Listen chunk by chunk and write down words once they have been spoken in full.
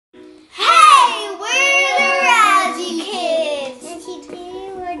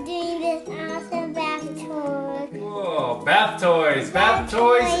bath toys. Bath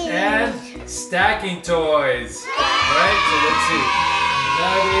toys and stacking toys. Right, so let's see.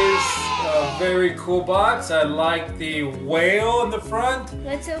 That is a very cool box. I like the whale in the front.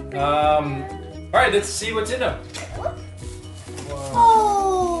 Let's open it. Alright, let's see what's in them.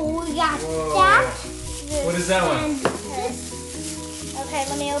 Oh, we got that. What is that one? Okay,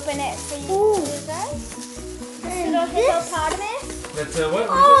 let me open it for you guys. This little hippopotamus. That's what?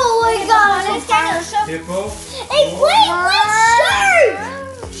 Oh my god. Hippo. Hey, wait,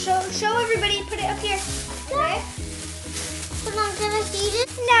 Show everybody, put it up here. Okay. We're not gonna see this.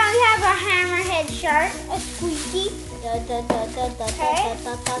 Now we have a hammerhead shark, a squeaky.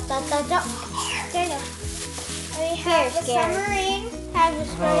 Daniel. We have a submarine.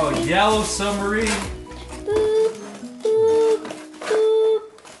 Oh, yellow submarine. Boop, boop, boop.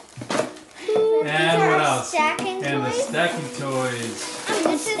 And what else? Stacking and toys. the stacking toys.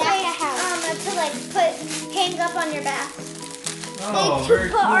 This is like to like hang up on your bath. Oh, to very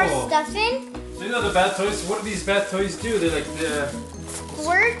put our cool. stuff in. So you know the bath toys. What do these bath toys do? They like the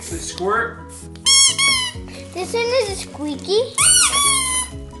Squirts. They squirt. This one is a squeaky.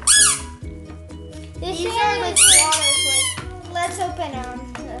 These are like water toys. Let's open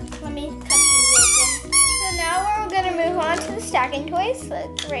them. Let me cut these open. So now we're gonna move on to the stacking toys.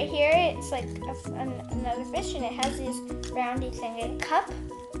 Look, right here, it's like another fish, and it has this roundy thing, a cup,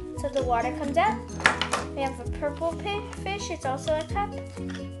 so the water comes out. We have a purple fish. It's also a cup,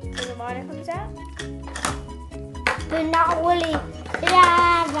 so the water comes out. But not really. It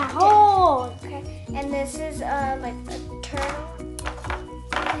has a hole. Okay, and this is like a turtle,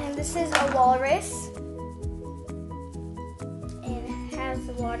 and this is a walrus.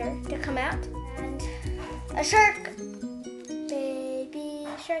 The water to come out, and a shark, baby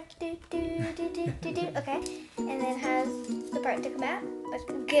shark, do do do do do do. Okay, and then has the part to come out,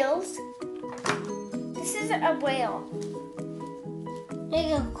 like gills. This is a whale.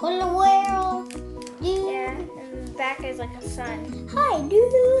 Like a color whale. Yeah, and the back is like a sun. Hi,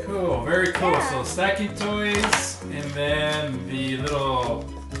 dude. Cool, very cool. Yeah. So stacking toys, and then the little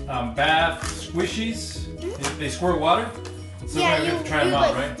bath squishies. They squirt water. So we're gonna try them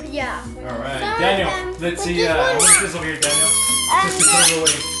out, right? Yeah. All right, Daniel. Let's see. What is this over here, Daniel? Just to put it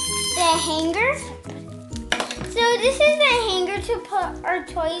away. The hanger. So this is the hanger to put our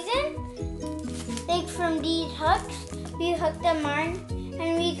toys in. Like from these hooks, we hook them on,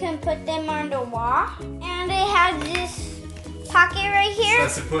 and we can put them on the wall. And it has this pocket right here. So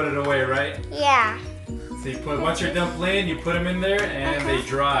that's to put it away, right? Yeah. So you put once you're done playing, you put them in there, and they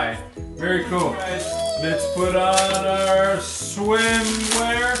dry. Very cool. Guys, let's put on our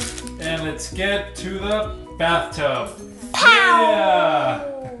swimwear, and let's get to the bathtub. Pow! Yeah.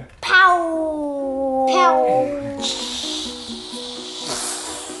 Pow! Pow!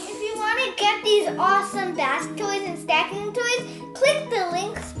 If you want to get these awesome bath toys and stacking toys, click the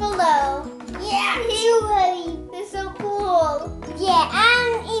links below. Yeah, They're so cool. yeah,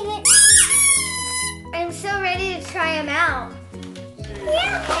 I'm so ready to try them out.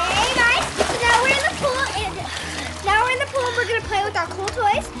 yeah. Hey guys, so now we're in the pool, and we're gonna play with our cool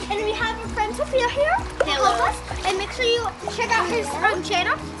toys. And we have our friend Sofia here to help us. And make sure you check out his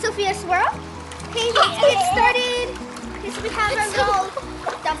channel, Sofia Swirl. Okay, let's get started. Okay, so we have our little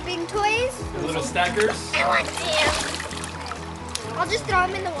dumping toys. The little stackers. I want to. I'll just throw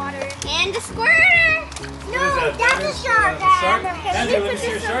them in the water. And the squirter. What is that? That's a shark. Shark? Okay, Andrew, let me put see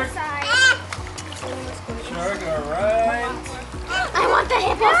your this on shark. the side. Shark, all right. I want the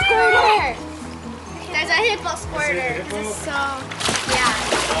hippo squirter. There's a hippo squirter. Hippo. This is so, yeah.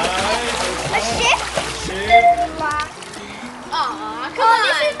 Nice. A ship? Ship. Aw, come on.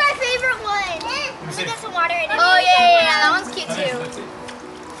 This is my favorite one. Let me see. Put some water in it. Oh yeah, that one's cute Nice, too. let's see.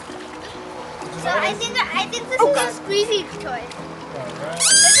 So I think this is a squeezy toy. All right.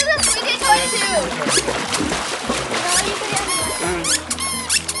 This is a squeezy toy too. No, you put it on the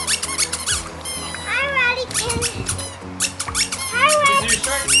I already can. This is your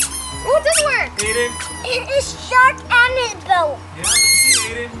shark. Oh, it doesn't work. Aiden. It is shark and hippo. Yeah, let me see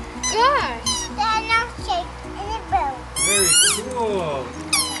Aiden. Gosh. Then now shake and hippo. Very cool.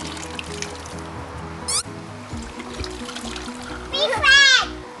 Be flat.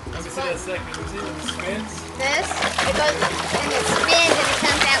 Let me see that second. Let me see when it spins. This, it goes and it spins and it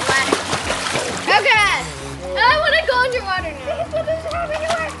comes out water. Oh god. I want to go underwater now. The hippo doesn't have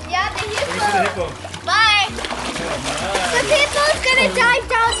anywhere. Yeah, the Let me see the hippo. hippo. Bye. Oh, The nice. hippo's gonna dive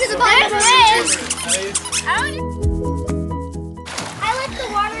down to the bottom. Nice. I like the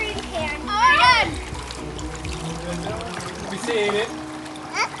watering can. Oh my god. Let me see Aiden.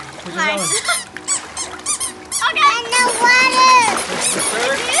 Where's your one? Okay. And the water. The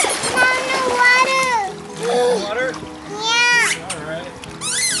shark. No water. Water. Yeah.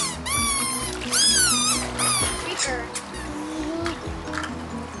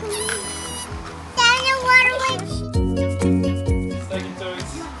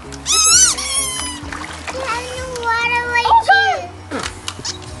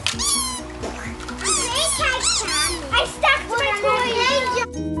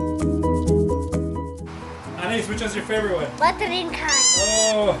 which one's your favorite one? Lettering kind.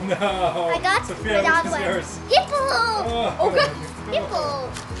 Oh no! I got Sophia, the dog which is one. yours? Hippo. Oh, Okay.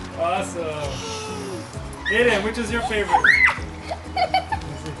 Hippo. Awesome. Aiden, which is your favorite?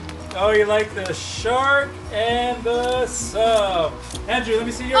 Oh, you like the shark and the sub. Andrew, let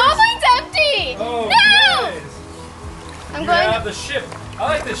me see yours. Oh, mine's empty. Oh, no! nice. I'm You going. have the ship. I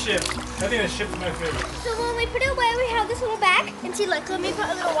like the ship. I think the ship's my favorite. So when we put it away, we have this little bag. And see, look, let me put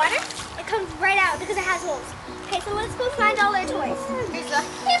a little water. It comes right out because it has holes. Okay, so let's go find all our toys. Here's the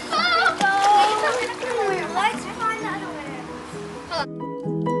Hippo! Let's find the other winner.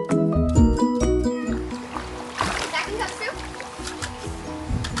 stacking cups too.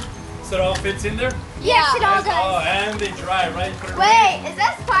 So it all fits in there? Yes, it all Oh, does. and they dry, right? You put it Wait, is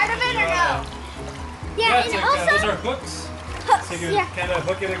this part of it or no? Yeah, it's and like, also those are hooks. hooks. So you can Yeah. kind of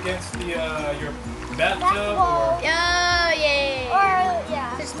hook it against the your bathtub. Basketball. Or... Oh, yay. Or,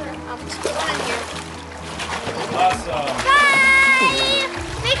 yeah. Just put one in here. Awesome. Bye!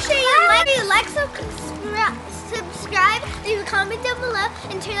 Make sure you like, subscribe, leave a comment down below,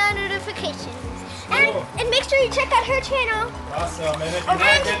 and turn on notifications. Cool. And make sure you check out her channel. Awesome. And if you want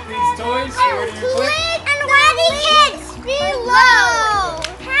to get these toys, where do you click? Click and Razzy Kidz below.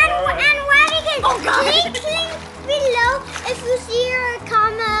 And Razzy Kidz. Oh, God. Click below if you see your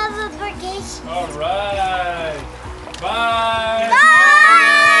comment of application. All right. Bye. Bye.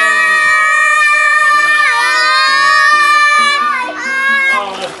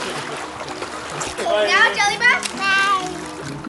 Oh, that's Now, Jelly Bean.